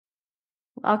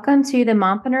Welcome to the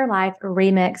Mompreneur Life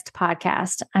Remixed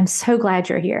podcast. I'm so glad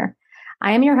you're here.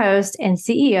 I am your host and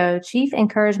CEO, Chief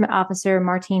Encouragement Officer,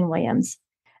 Martine Williams.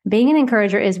 Being an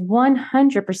encourager is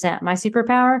 100% my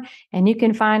superpower, and you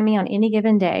can find me on any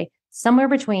given day, somewhere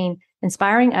between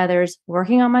inspiring others,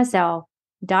 working on myself,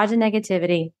 dodging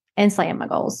negativity, and slaying my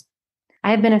goals. I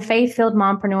have been a faith-filled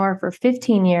mompreneur for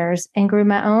 15 years and grew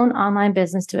my own online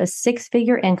business to a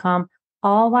six-figure income,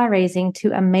 all while raising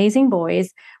two amazing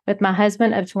boys with my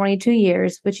husband of 22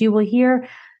 years, which you will hear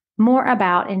more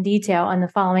about in detail in the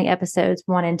following episodes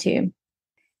 1 and 2.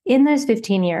 In those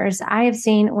 15 years, I have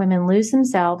seen women lose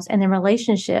themselves and the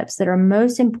relationships that are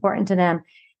most important to them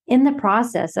in the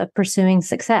process of pursuing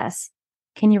success.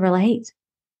 Can you relate?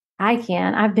 I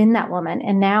can. I've been that woman,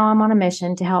 and now I'm on a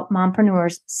mission to help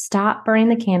mompreneurs stop burning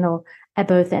the candle at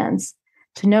both ends,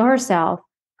 to know herself,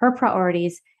 her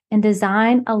priorities, and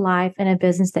design a life and a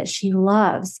business that she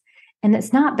loves, and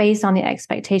that's not based on the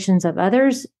expectations of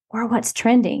others or what's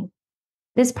trending.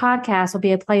 This podcast will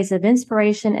be a place of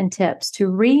inspiration and tips to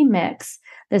remix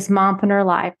this mompreneur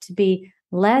life to be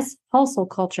less hustle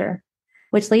culture,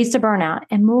 which leads to burnout,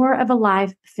 and more of a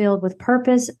life filled with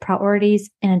purpose, priorities,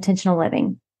 and intentional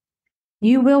living.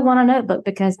 You will want a notebook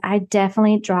because I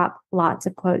definitely drop lots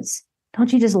of quotes.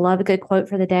 Don't you just love a good quote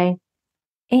for the day?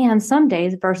 And some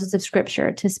days, verses of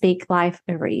scripture to speak life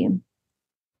over you.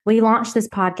 We launched this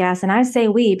podcast, and I say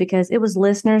we because it was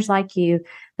listeners like you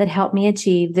that helped me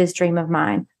achieve this dream of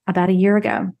mine about a year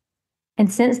ago. And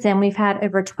since then, we've had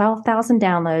over 12,000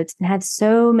 downloads and had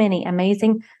so many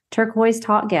amazing Turquoise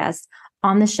Talk guests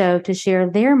on the show to share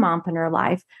their mompreneur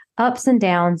life, ups and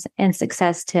downs, and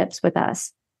success tips with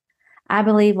us. I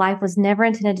believe life was never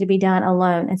intended to be done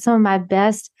alone, and some of my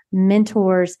best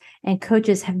mentors and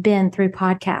coaches have been through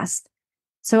podcasts.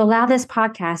 So allow this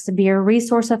podcast to be a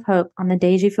resource of hope on the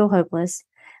days you feel hopeless,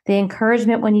 the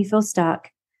encouragement when you feel stuck,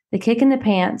 the kick in the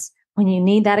pants when you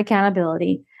need that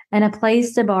accountability, and a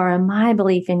place to borrow my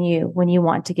belief in you when you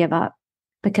want to give up,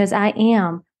 because I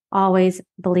am always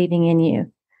believing in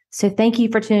you. So thank you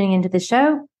for tuning into the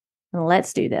show, and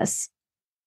let's do this.